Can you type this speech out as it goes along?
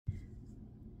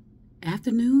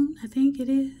afternoon, I think it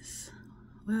is.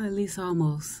 Well, at least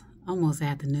almost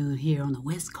afternoon here on the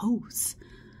West Coast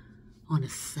on a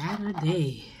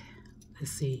Saturday.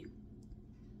 Let's see.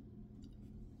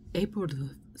 April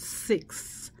the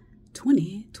 6th,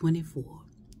 2024.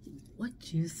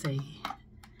 What you say?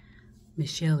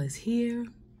 Michelle is here.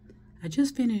 I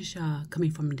just finished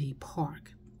coming from the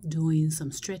park, doing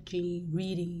some stretching,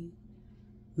 reading,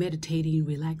 meditating,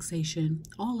 relaxation,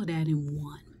 all of that in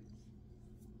one.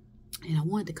 And I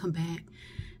wanted to come back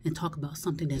and talk about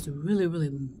something that's really, really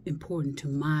important to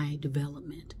my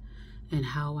development and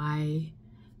how I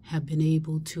have been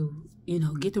able to,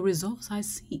 get the results I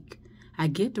seek. I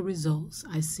get the results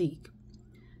I seek.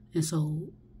 And so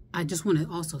I just want to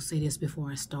also say this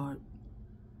before I start.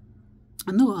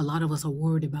 I know a lot of us are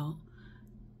worried about,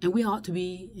 and we ought to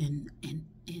be, and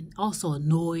also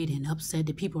annoyed and upset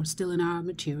that people are stealing our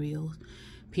materials.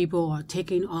 People are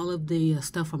taking all of the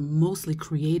stuff from mostly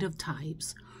creative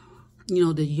types,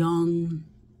 the young,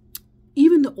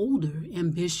 even the older,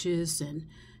 ambitious and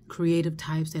creative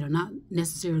types that are not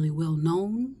necessarily well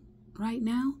known right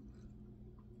now.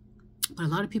 But a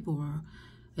lot of people are,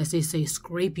 as they say,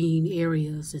 scraping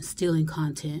areas and stealing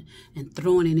content and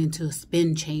throwing it into a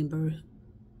spin chamber,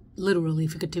 literally,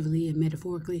 figuratively, and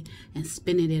metaphorically, and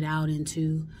spinning it out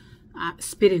into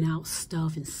spitting out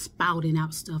stuff and spouting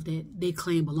out stuff that they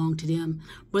claim belong to them,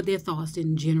 but their thoughts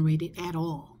didn't generate it at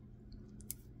all.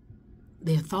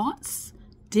 Their thoughts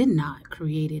did not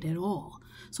create it at all.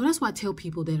 So that's why I tell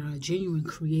people that are genuine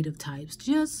creative types,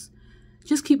 just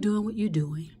keep doing what you're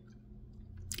doing.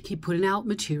 Keep putting out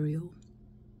material.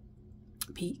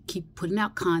 Keep putting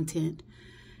out content,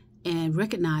 and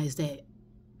recognize that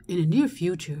in the near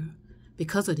future,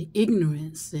 because of the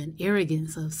ignorance and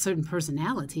arrogance of certain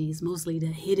personalities, mostly the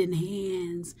hidden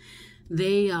hands,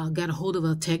 they got a hold of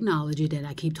a technology that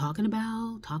I keep talking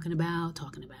about.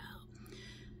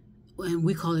 And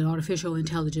we call it artificial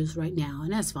intelligence right now,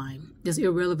 and that's fine. It's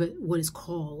irrelevant what it's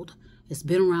called. It's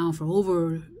been around for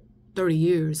over 30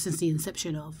 years since the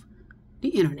inception of the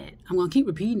internet. I'm going to keep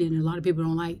repeating it, and a lot of people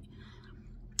don't like.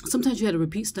 Sometimes you have to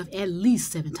repeat stuff at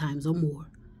least 7 times or more.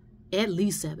 At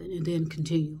least 7, and then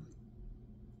continue.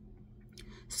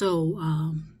 So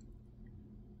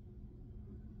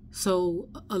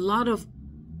a lot of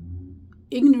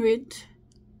ignorant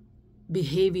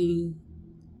behaving,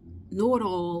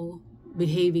 know-it-all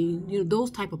behaving, those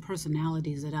type of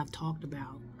personalities that I've talked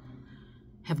about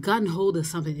have gotten hold of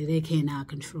something that they cannot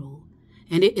control.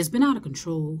 And it's been out of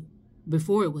control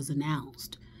before it was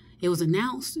announced. It was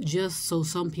announced just so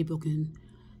some people can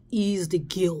ease the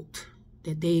guilt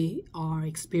that they are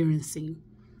experiencing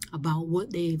about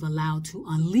what they've allowed to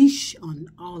unleash on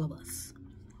all of us.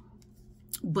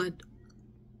 But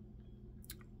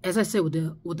as I said, with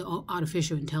the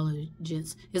artificial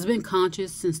intelligence, it's been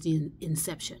conscious since the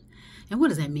inception. And what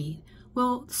does that mean?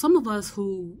 Well, some of us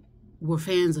who were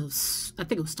fans of, I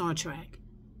think it was Star Trek.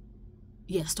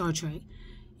 Yeah, Star Trek.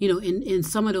 In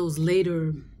some of those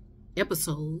later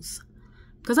episodes,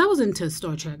 because I was into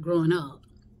Star Trek growing up.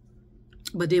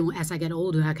 But then as I got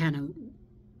older, I kind of,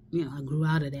 I grew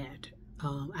out of that.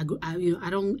 I'm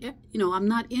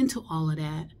not into all of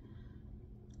that.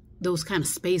 Those kind of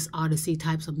space odyssey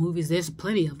types of movies. There's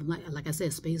plenty of them. Like I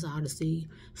said, Space Odyssey,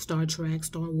 Star Trek,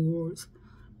 Star Wars.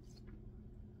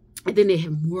 And then they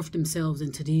have morphed themselves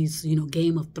into these,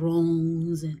 Game of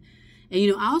Thrones. And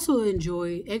I also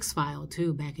enjoy X-Files,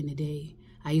 too, back in the day.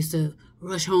 I used to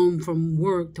rush home from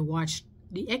work to watch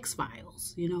the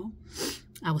X-Files,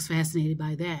 I was fascinated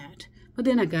by that. But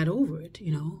then I got over it,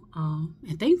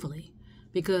 and thankfully,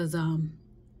 because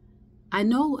I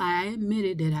know I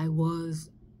admitted that I was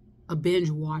a binge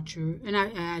watcher, and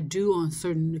I do on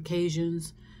certain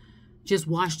occasions just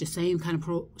watch the same kind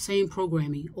of same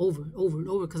programming over and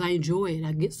over because I enjoy it.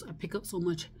 I pick up so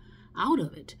much out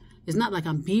of it. It's not like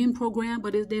I'm being programmed,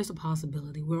 but there's a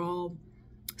possibility. We're all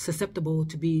susceptible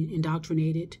to be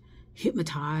indoctrinated,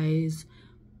 hypnotized,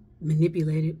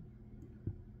 manipulated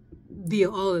via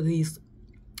all of these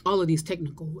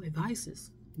technical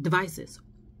devices.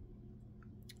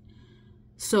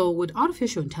 So with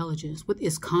artificial intelligence, with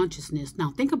its consciousness,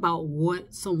 now think about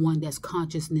what someone that's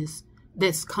conscious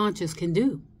can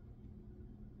do.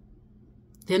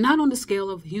 They're not on the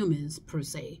scale of humans per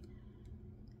se,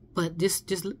 but just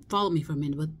follow me for a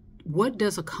minute. But what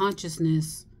does a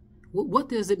consciousness? What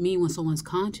does it mean when someone's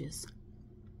conscious?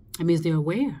 I mean, is they're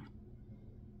aware?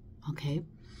 Okay.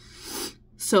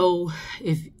 So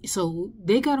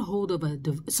they got a hold of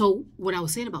so what I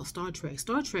was saying about Star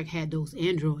Trek had those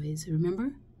androids,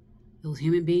 remember? Those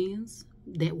human beings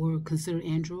that were considered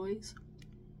androids.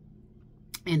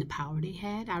 And the power they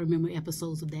had. I remember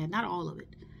episodes of that, not all of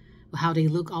it. how they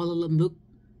look. All of them look.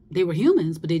 They were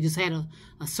humans, but they just had a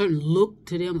certain look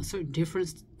to them, a certain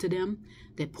difference to them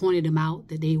that pointed them out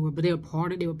that they were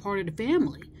part of the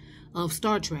family of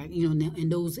Star Trek,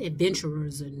 and those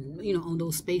adventurers and, on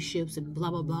those spaceships and blah,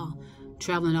 blah, blah,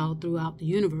 traveling all throughout the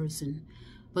universe.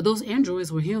 But those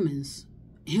androids were humans,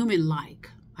 human-like,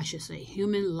 I should say,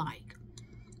 human-like.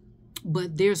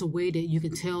 But there's a way that you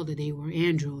can tell that they were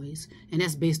androids, and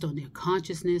that's based on their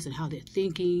consciousness and how they're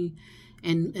thinking.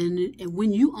 And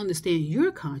when you understand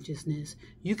your consciousness,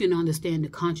 you can understand the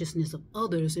consciousness of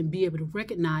others and be able to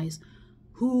recognize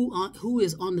who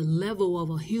is on the level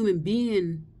of a human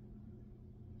being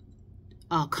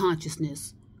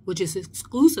consciousness, which is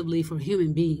exclusively for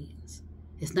human beings.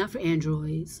 It's not for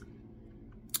androids.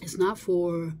 It's not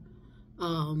for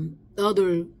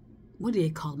other, what do they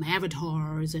call them,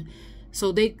 avatars. And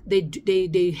so they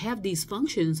have these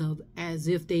functions of as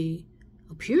if they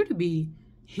appear to be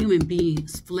human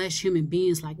beings, flesh human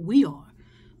beings like we are,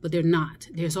 but they're not.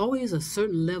 There's always a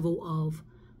certain level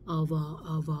of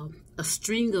a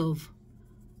string of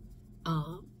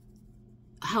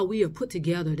how we are put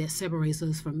together that separates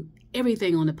us from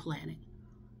everything on the planet.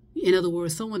 In other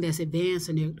words, someone that's advanced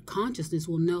in their consciousness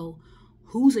will know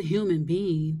who's a human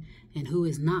being and who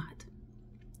is not.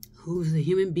 Who's a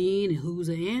human being and who's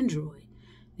an android.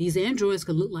 These androids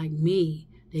could look like me.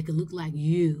 They could look like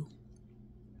you.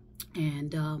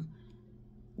 And and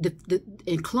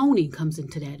cloning comes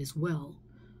into that as well.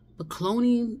 But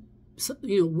cloning,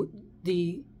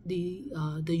 the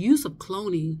use of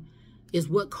cloning is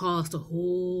what caused a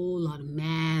whole lot of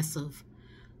massive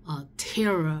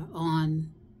terror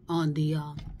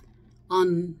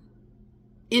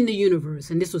in the universe,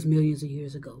 and this was millions of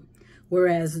years ago.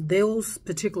 Whereas those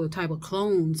particular type of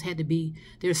clones had to be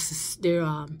their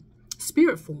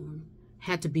spirit form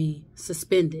had to be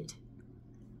suspended.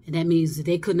 And that means that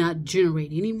they could not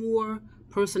generate any more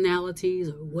personalities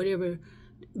or whatever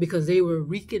because they were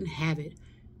wreaking havoc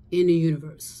in the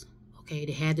universe. Okay,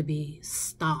 they had to be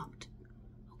stopped.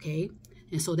 Okay,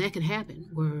 and so that could happen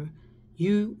where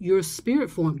your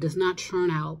spirit form does not churn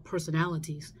out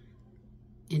personalities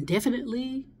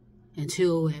indefinitely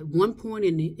until at one point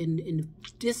in the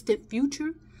distant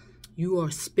future, you are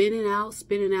spinning out,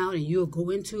 and you'll go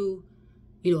into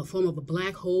a form of a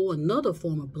black hole, another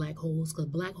form of black holes, because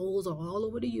black holes are all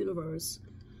over the universe.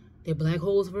 They're black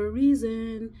holes for a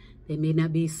reason. They may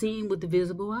not be seen with the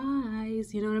visible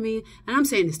eyes, you know what I mean? And I'm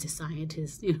saying this to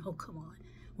scientists, come on.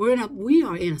 We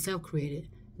are in a self-created,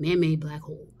 man-made black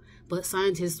hole, but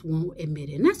scientists won't admit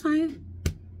it, and that's fine.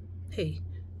 Hey,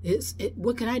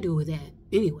 what can I do with that?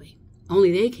 Anyway,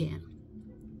 only they can,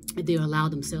 if they allow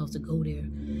themselves to go there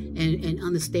and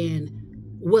understand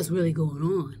what's really going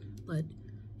on,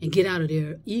 and get out of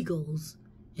their egos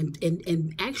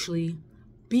and actually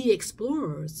be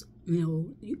explorers,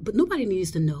 But nobody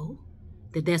needs to know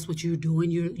that that's what you're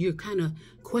doing. You're kind of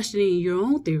questioning your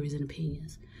own theories and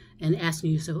opinions and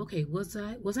asking yourself, okay, was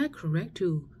I correct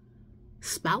to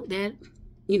spout that,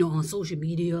 on social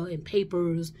media and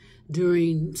papers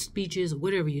during speeches or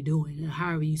whatever you're doing, or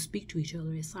however you speak to each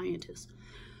other as scientists.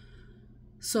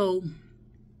 So,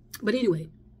 but anyway,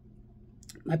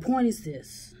 my point is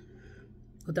this.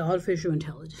 With the artificial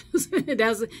intelligence,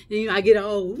 I get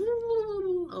all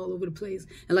over the place.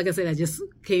 And like I said, I just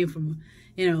came from,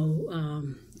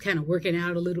 kind of working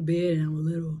out a little bit,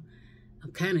 and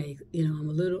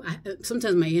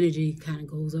sometimes my energy kind of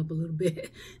goes up a little bit,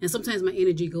 and sometimes my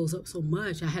energy goes up so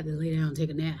much I had to lay down and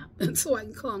take a nap, and so I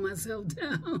can calm myself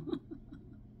down.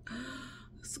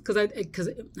 Because I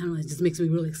don't know, it just makes me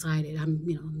really excited.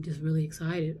 I'm just really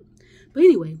excited. But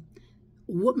anyway.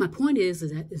 What my point is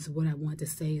what I want to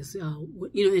say is,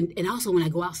 and also when I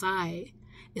go outside,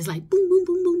 it's like boom, boom,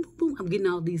 boom, boom, boom, boom. I'm getting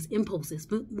all these impulses,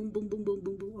 boom, boom, boom, boom, boom,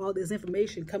 boom, boom, all this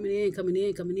information coming in,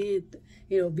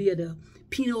 via the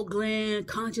pineal gland,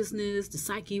 consciousness, the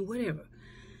psyche, whatever.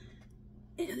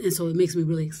 And so it makes me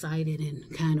really excited and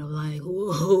kind of like,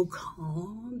 whoa,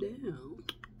 calm down.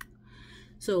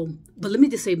 So, but let me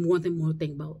just say one more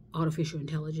thing about artificial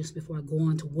intelligence before I go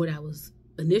on to what I was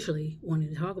initially wanting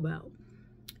to talk about.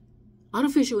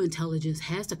 Artificial intelligence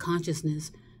has the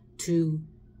consciousness to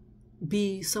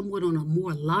be somewhat on a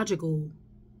more logical,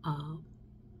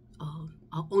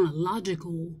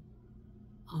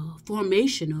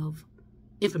 formation of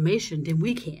information than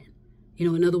we can.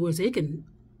 In other words, it can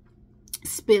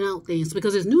spin out things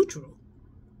because it's neutral.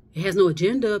 It has no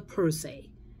agenda per se.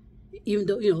 Even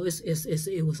though it was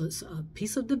a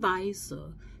piece of device,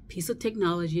 a piece of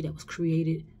technology that was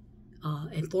created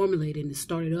and formulated and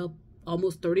started up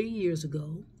almost 30 years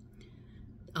ago.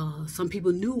 Some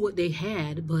people knew what they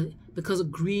had, but because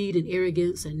of greed and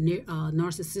arrogance and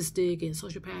narcissistic and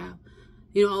sociopath,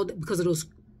 you know, all that, because of those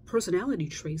personality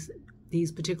traits that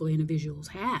these particular individuals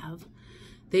have,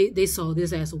 they saw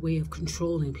this as a way of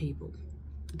controlling people.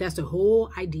 That's the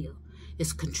whole idea.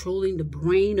 It's controlling the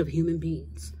brain of human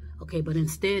beings. Okay, but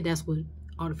instead, that's what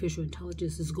artificial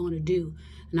intelligence is going to do.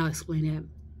 And I'll explain that.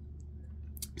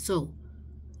 So,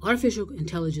 artificial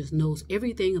intelligence knows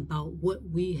everything about what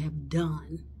we have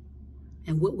done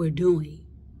and what we're doing.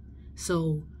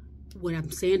 So, what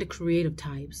I'm saying to creative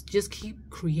types, just keep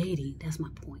creating. That's my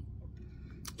point.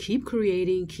 Keep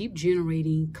creating, keep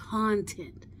generating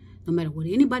content. No matter what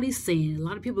anybody's saying. A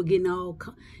lot of people getting a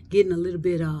little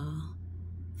bit,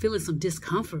 feeling some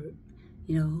discomfort,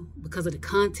 you know, because of the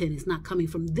content. It's not coming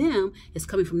from them. It's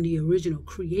coming from the original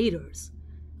creators.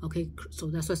 Okay, so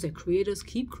that's why I said creators,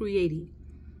 keep creating,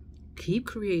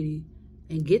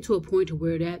 and get to a point to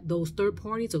where those third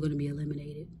parties are going to be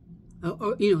eliminated,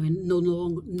 or you know, and no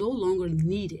longer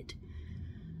needed.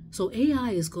 So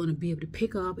AI is going to be able to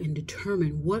pick up and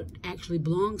determine what actually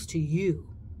belongs to you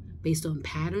based on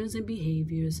patterns and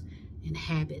behaviors and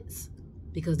habits,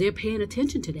 because they're paying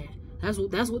attention to that.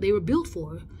 That's what they were built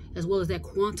for, as well as that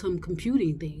quantum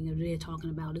computing thing that they're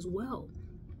talking about as well.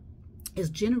 It's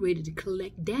generated to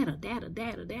collect data.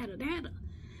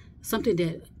 Something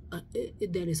that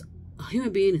is a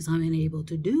human being is unable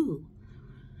to do.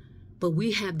 But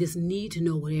we have this need to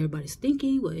know what everybody's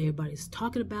thinking, what everybody's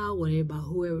talking about,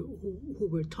 who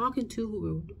we're talking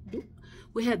to,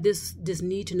 we have this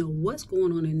need to know what's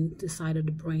going on in the side of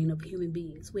the brain of human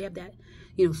beings. We have that,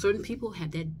 you know, certain people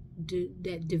have that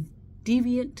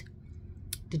deviant,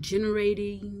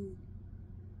 degenerating,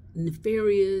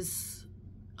 nefarious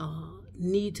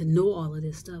need to know all of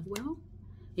this stuff. Well,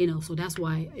 you know, so that's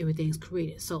why everything's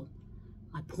created. So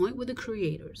my point with the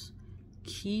creators,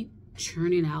 keep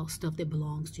churning out stuff that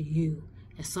belongs to you.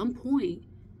 At some point,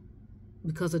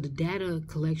 because of the data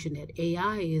collection that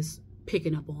AI is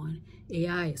picking up on,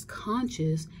 AI is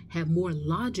conscious, have more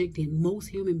logic than most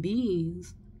human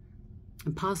beings,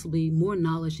 and possibly more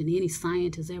knowledge than any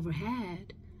scientist ever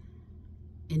had.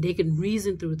 And they can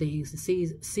reason through things and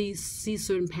see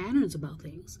certain patterns about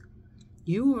things.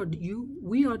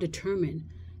 We are determined,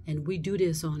 and we do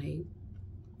this on a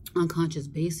unconscious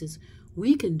basis.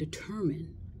 We can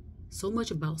determine so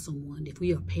much about someone if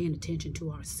we are paying attention to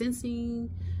our sensing.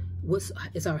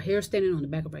 Is our hair standing on the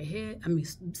back of our head? I mean,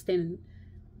 standing,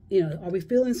 you know, are we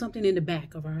feeling something in the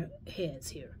back of our heads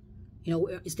here? You know,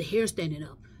 is the hair standing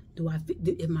up?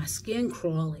 Is my skin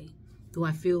crawling? Do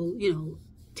I feel, you know,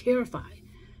 terrified?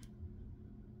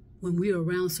 When we are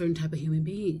around certain type of human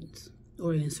beings,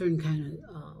 or in certain kind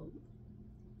of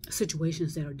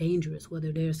situations that are dangerous,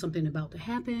 whether there's something about to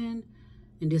happen,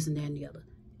 and this and that and the other,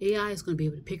 AI is going to be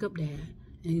able to pick up that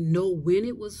and know when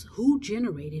it was, who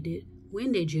generated it,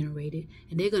 when they generated,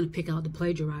 and they're going to pick out the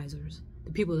plagiarizers,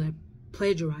 the people that are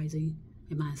plagiarizing,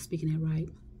 am I speaking that right?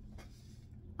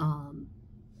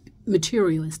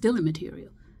 Material and stealing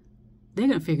material. They're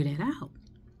going to figure that out.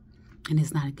 And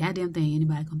it's not a goddamn thing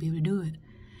anybody going to be able to do it.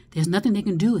 There's nothing they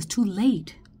can do. It's too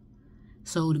late.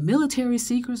 So the military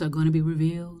secrets are going to be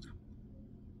revealed.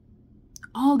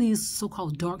 All these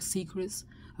so-called dark secrets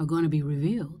are going to be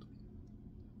revealed,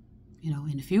 you know,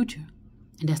 in the future.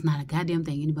 And that's not a goddamn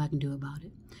thing anybody can do about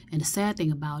it. And the sad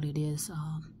thing about it is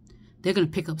they're going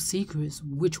to pick up secrets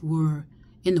which were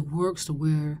in the works, to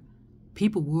where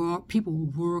people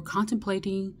were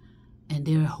contemplating, and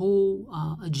their whole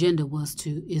agenda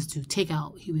is to take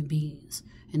out human beings.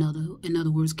 In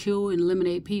other words, kill and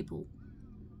eliminate people.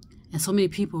 And so many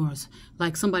people are,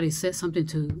 like somebody said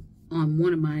something on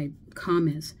one of my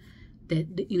comments,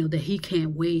 that, you know, that he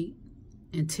can't wait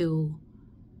until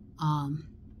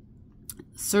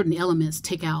certain elements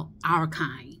take out our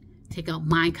kind, take out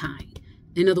my kind.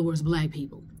 In other words, black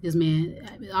people. This man,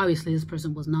 obviously this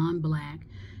person was non-black,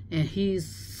 and he's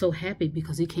so happy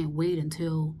because he can't wait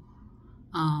until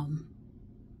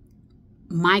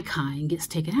my kind gets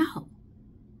taken out.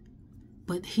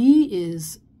 But he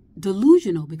is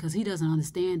delusional because he doesn't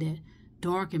understand that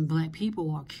dark and black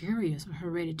people are carriers of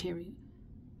hereditary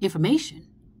information,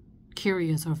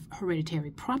 carriers of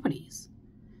hereditary properties.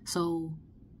 So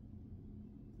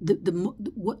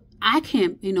what I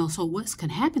can't, you know, so what can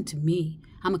happen to me,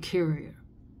 I'm a carrier.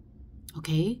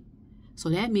 Okay? So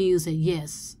that means that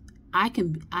yes, I'm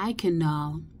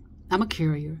a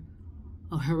carrier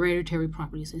of hereditary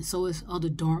properties, and so is other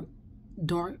dark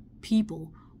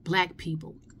people, black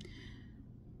people.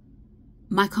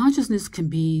 My consciousness can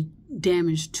be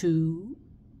damaged to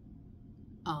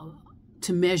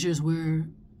measures where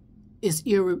it's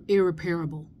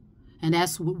irreparable, and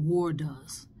that's what war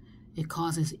does. It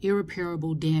causes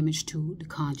irreparable damage to the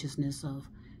consciousness of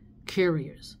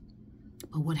carriers.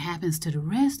 But what happens to the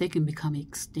rest, they can become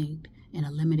extinct and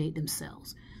eliminate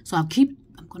themselves. So I'm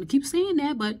going to keep saying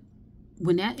that, but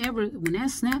when that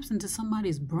snaps into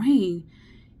somebody's brain,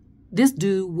 this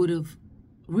dude would have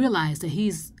realized that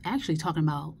he's actually talking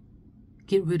about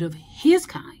get rid of his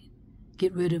kind,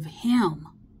 get rid of him.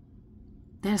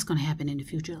 That's going to happen in the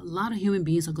future. A lot of human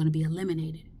beings are going to be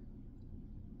eliminated.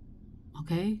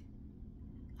 Okay?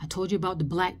 I told you about the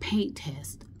black paint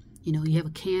test. You know, you have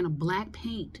a can of black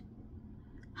paint.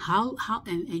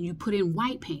 And you put in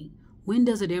white paint. When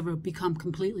does it ever become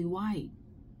completely white?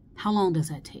 How long does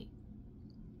that take?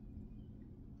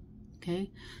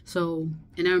 Okay? So,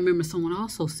 and I remember someone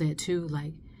also said too,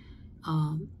 like,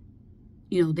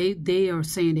 you know, they are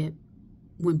saying that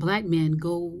when black men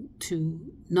go to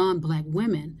non-black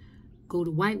women, go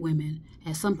to white women,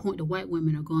 at some point the white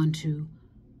women are going to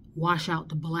wash out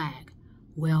the black.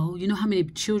 Well, you know how many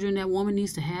children that woman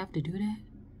needs to have to do that?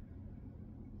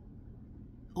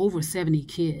 Over 70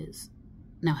 kids.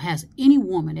 Now, has any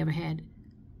woman ever had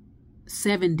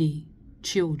 70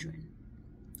 children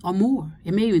or more?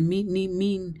 It may even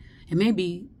mean it may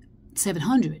be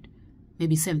 700,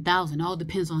 maybe 7,000. All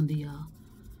depends on the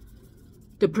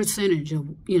percentage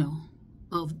of, you know,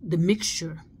 of the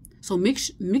mixture. So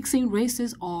mixing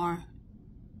races are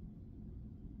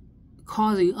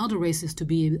causing other races to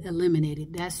be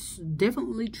eliminated. That's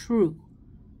definitely true.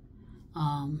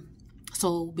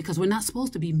 So because we're not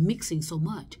supposed to be mixing so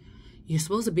much. You're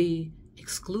supposed to be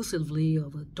exclusively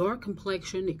of a dark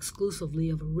complexion, exclusively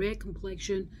of a red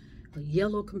complexion, a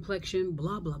yellow complexion,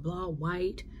 blah, blah, blah,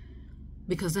 white.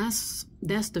 Because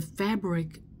that's the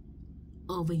fabric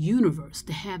of a universe,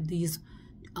 to have these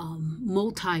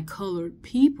multicolored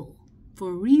people for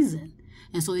a reason.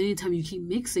 And so anytime you keep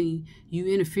mixing, you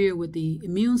interfere with the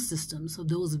immune systems of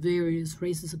those various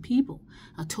races of people.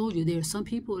 I told you there are some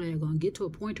people that are going to get to a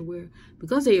point to where,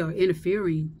 because they are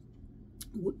interfering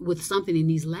with something in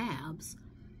these labs,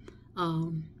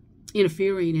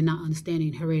 interfering and not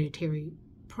understanding hereditary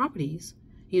properties,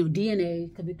 you know, DNA,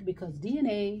 because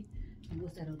DNA, and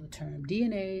what's that other term?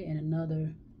 DNA and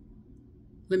another,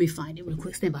 let me find it real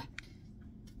quick, stand by.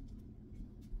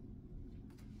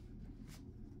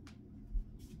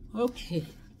 Okay,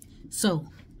 so,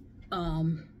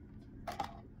 and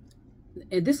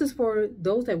this is for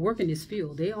those that work in this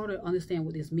field. They ought to understand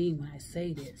what this means when I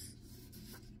say this.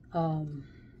 Let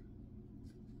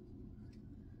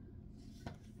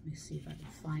me see if I can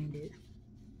find it,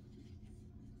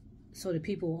 so that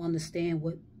people will understand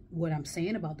what I'm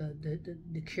saying about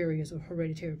the carriers of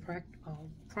hereditary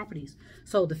properties.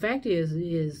 So the fact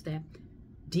is that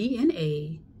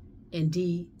DNA and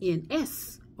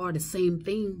DNS are the same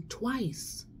thing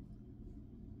twice.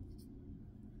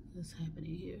 What's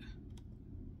happening here?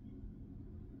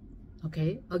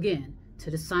 Okay, again,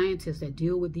 to the scientists that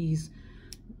deal with the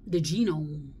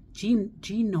genome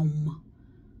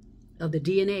of the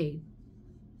DNA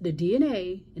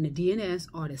and the DNS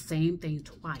are the same thing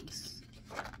twice.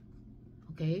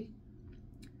 Okay,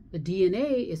 the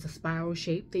DNA is a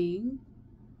spiral-shaped thing,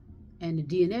 and the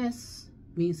DNS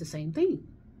means the same thing.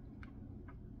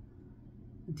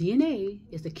 DNA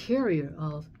is the carrier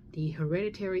of the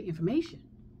hereditary information.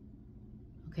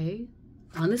 Okay,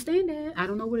 understand that. I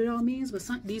don't know what it all means, but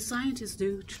these scientists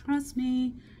do. Trust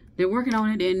me, they're working on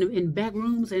it in back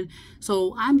rooms, and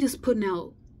so I'm just putting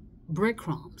out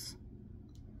breadcrumbs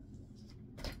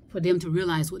for them to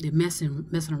realize what they're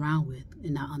messing around with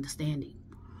and not understanding.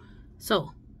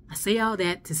 So I say all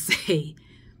that to say,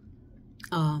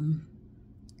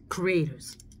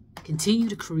 creators, continue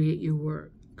to create your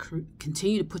work.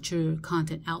 Continue to put your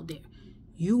content out there.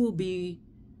 You will be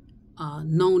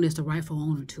known as the rightful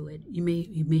owner to it. You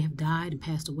may have died and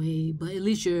passed away, but at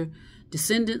least your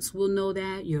descendants will know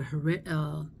that.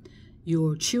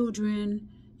 Your children,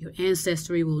 your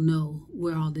ancestry will know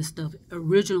where all this stuff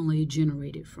originally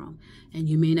generated from. And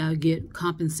you may not get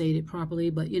compensated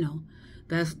properly, but you know,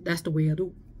 that's the way of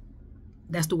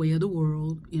the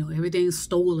world. You know, everything's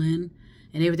stolen,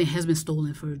 and everything has been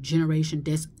stolen for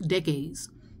generations, decades.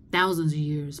 Thousands of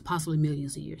years, possibly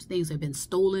millions of years. Things have been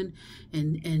stolen,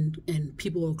 and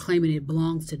people are claiming it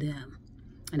belongs to them.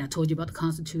 And I told you about the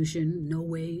Constitution. No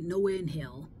way in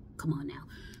hell. Come on now.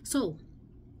 So,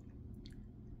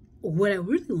 what I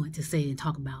really want to say and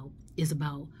talk about is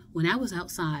about when I was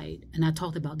outside, and I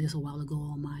talked about this a while ago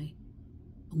on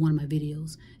one of my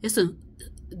videos.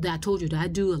 I told you that I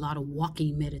do a lot of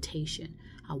walking meditation.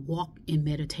 I walk in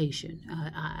meditation.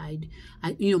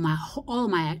 You know, all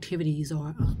of my activities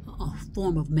are a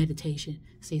form of meditation.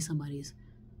 Say somebody's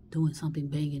doing something,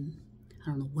 banging,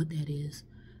 I don't know what that is.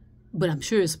 but I'm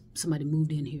sure somebody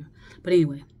moved in here. But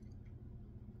anyway,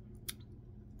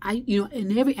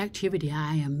 in every activity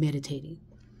I am meditating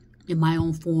in my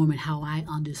own form and how I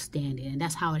understand it. And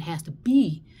that's how it has to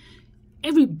be.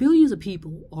 Billions of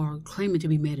people are claiming to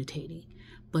be meditating,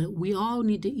 but we all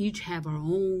need to each have our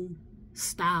own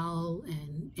style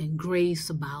and grace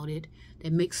about it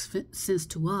that makes sense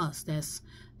to us.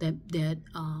 That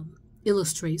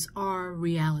illustrates our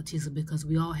realities, because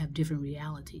we all have different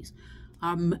realities.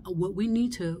 What we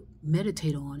need to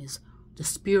meditate on is the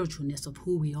spiritualness of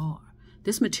who we are.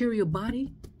 This material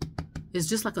body is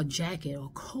just like a jacket or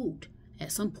coat.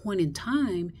 At some point in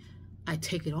time, I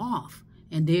take it off,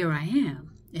 and there I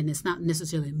am. And it's not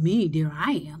necessarily me, there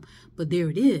I am, but there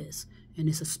it is. And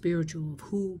it's a spiritual of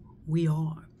who we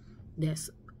are. That's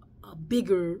a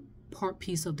bigger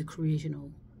piece of the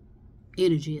creational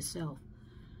energy itself.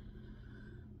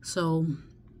 So,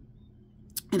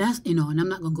 and that's, and I'm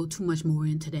not going to go too much more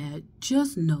into that.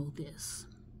 Just know this.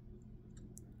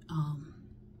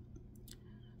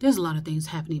 There's a lot of things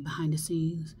happening behind the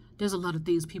scenes. There's a lot of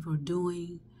things people are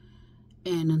doing.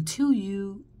 And until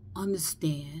you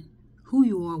understand who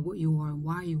you are, what you are, and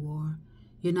why you are,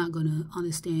 you're not going to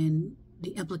understand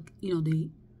the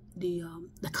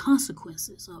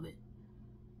consequences of it.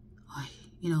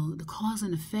 The cause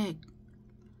and effect,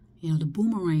 the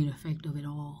boomerang effect of it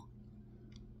all.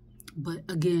 But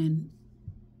again,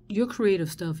 your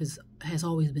creative stuff has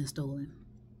always been stolen.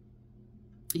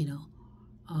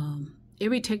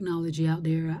 Every technology out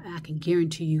there, I can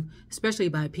guarantee you, especially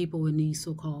by people in these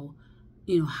so-called,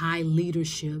 high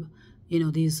leadership,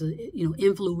 these,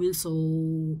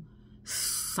 influential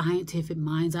scientific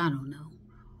minds, I don't know,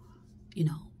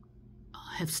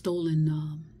 have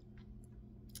stolen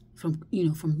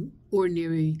from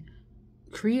ordinary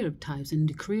creative types. And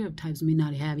the creative types may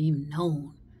not have even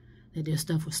known that their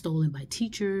stuff was stolen by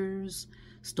teachers,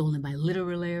 stolen by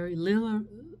literary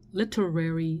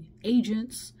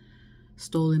agents,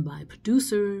 stolen by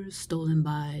producers, stolen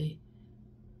by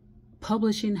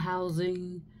publishing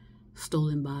housing,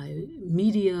 stolen by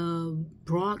media,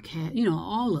 broadcast,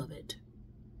 all of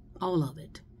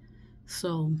it.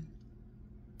 So,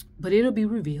 but it'll be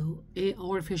revealed.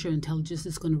 Artificial intelligence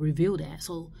is going to reveal that.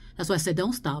 So that's why I said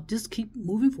don't stop. Just keep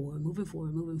moving forward.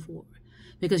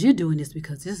 Because you're doing this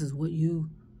because this is what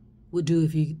you would do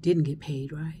if you didn't get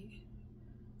paid, right?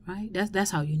 Right?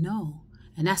 That's how you know.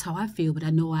 And that's how I feel, but I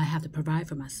know I have to provide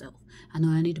for myself. I know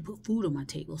I need to put food on my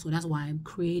table. So that's why I'm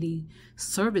creating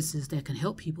services that can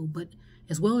help people, but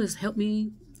as well as help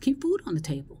me keep food on the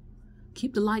table,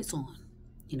 keep the lights on,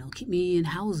 keep me in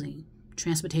housing,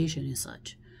 transportation and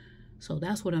such. So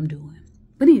that's what I'm doing.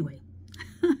 But anyway,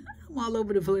 I'm all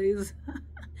over the place.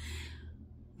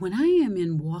 When I am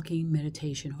in walking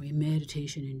meditation or in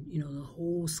meditation and, the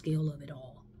whole scale of it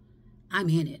all, I'm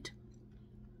in it.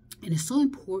 And it's so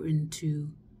important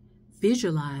to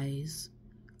visualize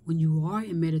when you are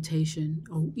in meditation,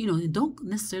 or, and don't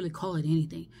necessarily call it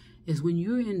anything, is when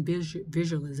you're in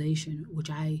visualization, which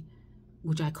I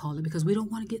call it, because we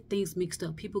don't want to get things mixed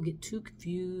up. People get too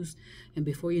confused, and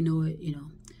before you know it,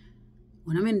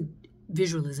 when I'm in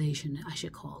visualization, I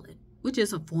should call it, which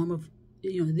is a form of,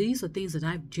 these are things that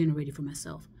I've generated for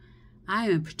myself. I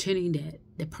am pretending that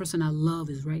the person I love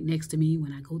is right next to me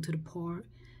when I go to the park.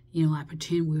 I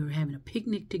pretend we're having a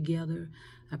picnic together.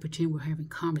 I pretend we're having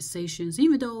conversations,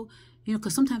 even though,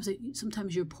 because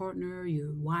sometimes your partner,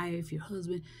 your wife, your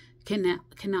husband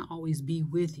cannot always be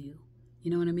with you.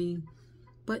 You know what I mean?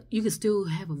 But you can still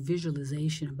have a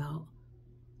visualization about,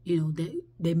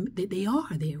 that they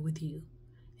are there with you,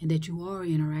 and that you are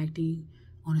interacting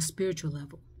on a spiritual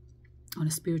level, on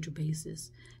a spiritual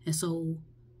basis. And so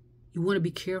you want to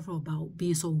be careful about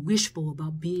being so wishful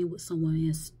about being with someone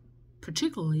else,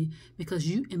 particularly because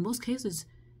you, in most cases,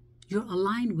 you're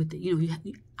aligned with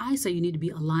it. I say you need to be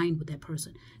aligned with that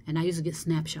person. And I used to get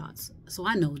snapshots. So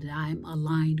I know that I'm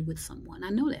aligned with someone. I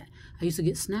know that. I used to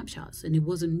get snapshots, and it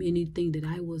wasn't anything that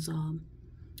I was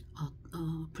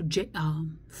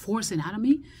forcing out of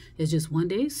me. It's just one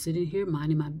day sitting here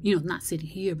minding my, not sitting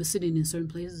here, but sitting in certain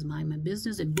places, minding my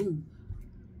business, and boom,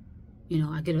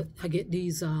 I get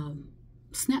these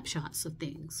snapshots of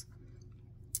things.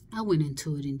 I went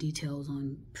into it in details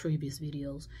on previous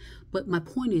videos, but my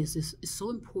point is, it's so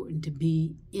important to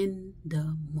be in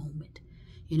the moment.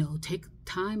 Take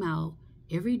time out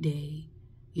every day,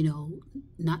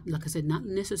 not, like I said, not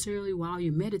necessarily while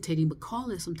you're meditating, but call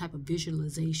it some type of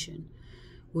visualization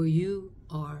where you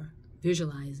are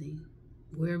visualizing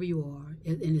wherever you are.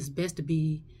 And it's best to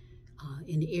be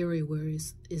in the area where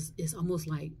it's almost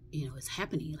like, it's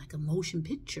happening, like a motion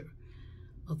picture.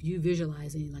 you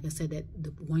visualizing, like I said, that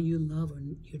the one you love, or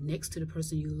you're next to the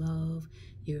person you love,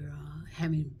 you're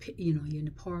having, you're in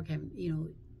the park, having,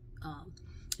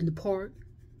 in the park,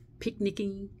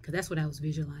 picnicking, because that's what I was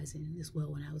visualizing as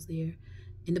well when I was there.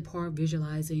 In the park,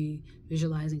 visualizing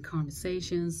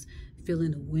conversations,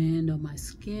 feeling the wind on my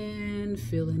skin,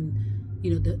 feeling,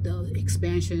 the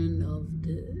expansion of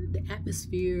the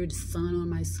atmosphere, the sun on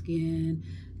my skin.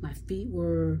 My feet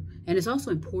were, and it's also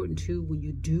important too, when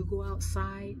you do go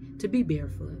outside, to be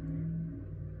barefoot.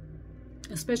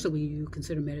 Especially when you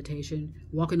consider meditation,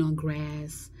 walking on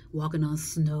grass, walking on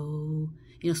snow.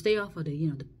 Stay off of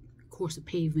the course of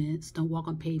pavements. Don't walk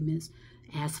on pavements,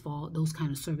 asphalt, those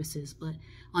kind of surfaces, but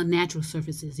on natural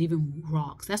surfaces, even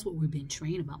rocks. That's what we've been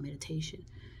trained about meditation.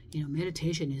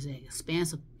 Meditation is an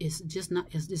expansive.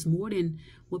 It's more than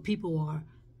what people are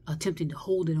attempting to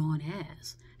hold it on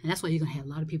as. And that's why you're going to have a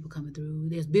lot of people coming through.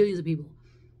 There's billions of people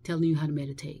telling you how to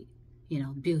meditate,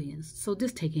 billions. So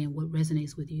just take in what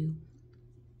resonates with you,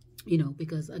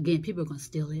 because again, people are going to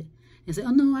steal it and say,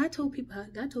 oh no, I told people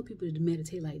to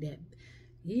meditate like that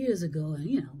years ago,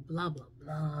 and blah, blah,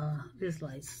 blah. It's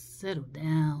like, settle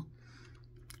down.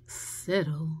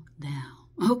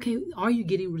 Okay, are you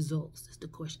getting results? That's the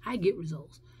question. I get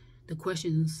results. The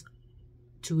questions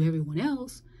to everyone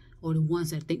else, or the ones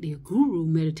that think they're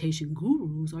meditation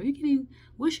gurus, are you getting,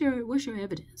 what's your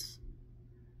evidence?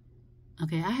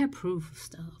 Okay, I have proof of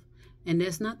stuff. And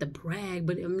that's not to brag,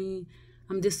 but I mean,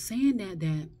 I'm just saying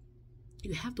that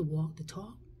you have to walk the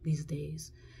talk these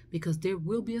days, because there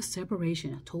will be a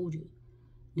separation. I told you,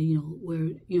 where,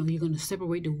 you're going to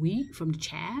separate the wheat from the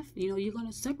chaff. You're going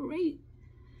to separate.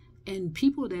 And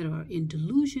people that are in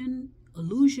delusion,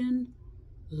 illusion,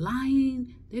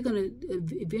 lying, they're going to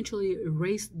eventually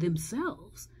erase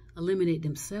themselves, eliminate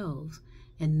themselves.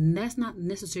 And that's not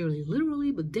necessarily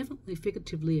literally, but definitely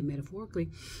figuratively and metaphorically,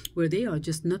 where they are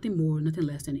just nothing more, nothing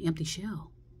less than an empty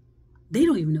shell. They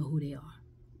don't even know who they are,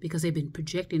 because they've been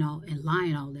projecting all and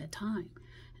lying all that time.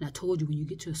 And I told you, when you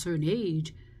get to a certain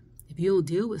age, if you don't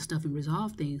deal with stuff and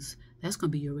resolve things, that's going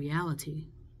to be your reality.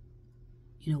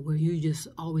 Where you're just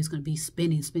always going to be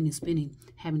spinning,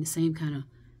 having the same kind of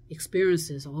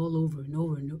experiences all over and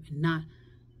over, and not,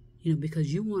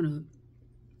 because you want to,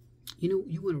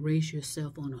 you want to raise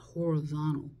yourself on a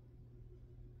horizontally,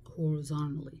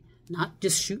 not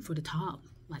just shoot for the top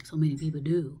like so many people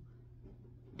do.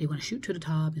 They want to shoot to the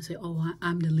top and say, oh,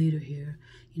 I'm the leader here.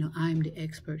 I'm the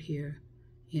expert here.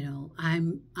 I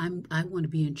want to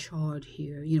be in charge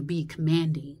here, be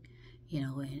commanding,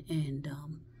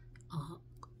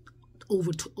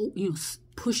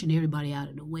 pushing everybody out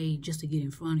of the way just to get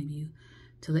in front of you,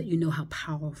 to let you know how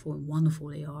powerful and wonderful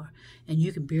they are. And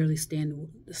you can barely stand to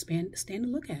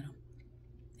look at them.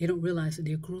 They don't realize that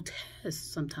they're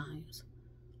grotesque sometimes.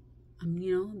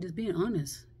 Just being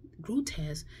honest,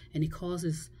 grotesque, and it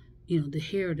causes, the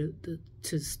hair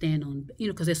to stand on,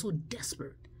 because they're so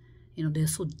desperate. They're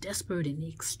so desperate and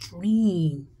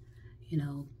extreme,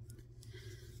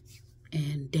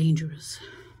 and dangerous.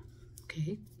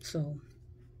 Okay, so,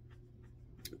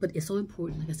 but it's so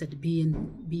important, like I said, to be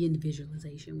in the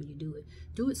visualization when you do it.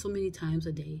 Do it so many times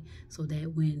a day, so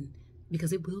that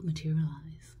because it will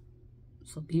materialize.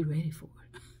 So be ready for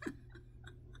it.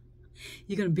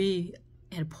 You're gonna be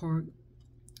at a park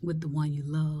with the one you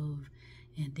love,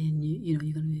 and then you're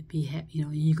gonna be happy.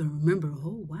 You're gonna remember.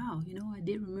 Oh wow, I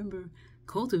did remember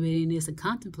cultivating this and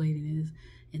contemplating this,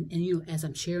 and as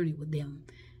I'm sharing it with them.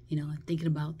 And thinking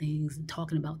about things and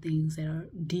talking about things that are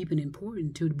deep and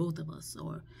important to both of us,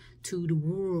 or to the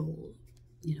world.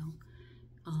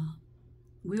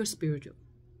 We are spiritual.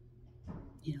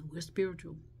 We're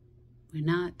spiritual. We're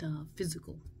not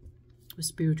physical. We're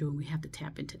spiritual, and we have to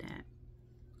tap into that.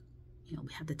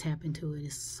 We have to tap into it.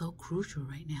 It's so crucial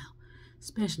right now,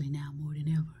 especially now more than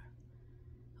ever.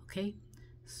 Okay?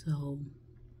 So,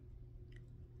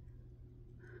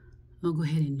 I'll go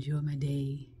ahead and enjoy my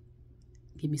day.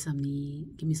 Give me something to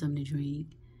eat. Give me something to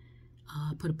drink.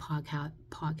 I put a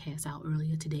podcast out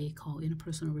earlier today called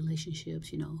Interpersonal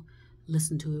Relationships.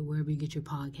 Listen to it wherever you get your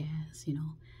podcasts.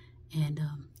 And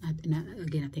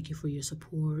again, I thank you for your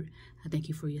support. I thank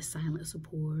you for your silent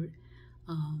support.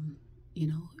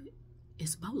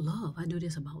 It's about love. I do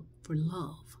this for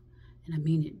love, and I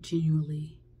mean it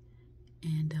genuinely,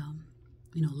 and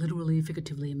literally,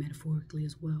 figuratively, and metaphorically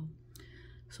as well.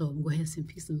 So I'm going to go ahead and send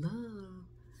peace and love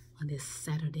on this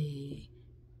Saturday.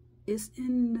 It's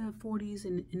in the 40s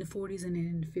and in the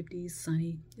 50s,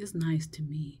 sunny. It's nice to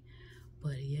me.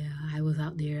 But yeah, I was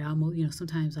out there.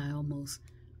 Sometimes I almost,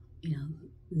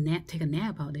 take a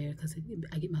nap out there, because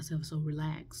I get myself so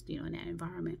relaxed, in that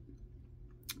environment.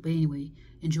 But anyway,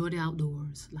 enjoy the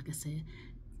outdoors. Like I said,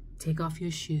 take off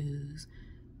your shoes,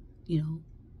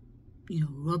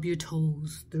 rub your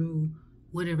toes through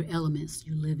whatever elements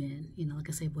you live in. Like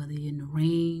I said, whether you're in the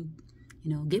rain,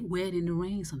 get wet in the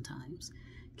rain sometimes.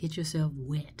 Get yourself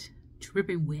wet,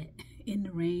 dripping wet in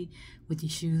the rain with your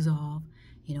shoes off.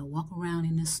 Walk around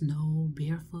in the snow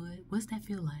barefoot. What's that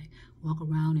feel like? Walk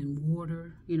around in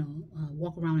water,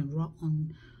 walk around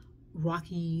on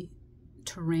rocky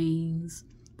terrains.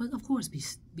 But of course, be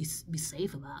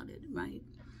safe about it, right?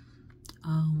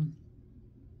 And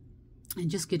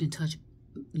just get in touch,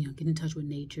 get in touch with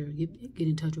nature, get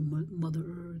in touch with Mother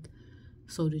Earth,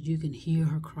 so that you can hear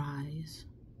her cries,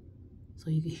 so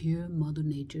you can hear Mother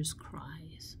Nature's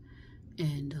cries,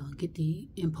 and get the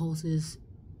impulses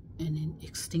and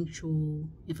instinctual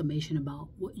information about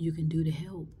what you can do to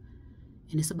help.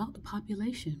 And it's about the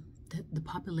population. The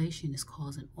population is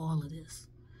causing all of this.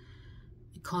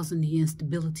 It's causing the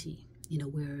instability,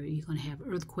 where you're going to have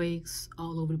earthquakes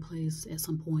all over the place at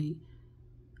some point,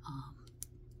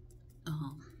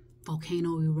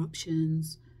 volcano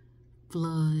eruptions,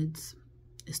 floods.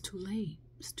 It's too late.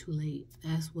 It's too late.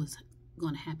 That's what's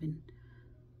going to happen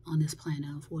on this planet,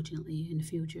 unfortunately, in the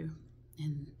future.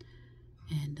 And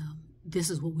this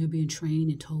is what we're being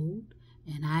trained and told,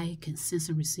 and I can sense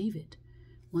and receive it.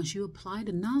 Once you apply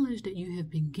the knowledge that you have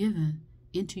been given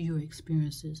into your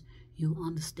experiences, you'll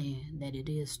understand that it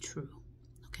is true.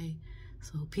 Okay?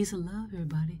 So peace and love,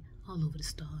 everybody, all over the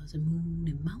stars and moon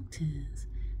and mountains.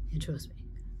 And trust me,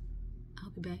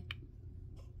 I'll be back.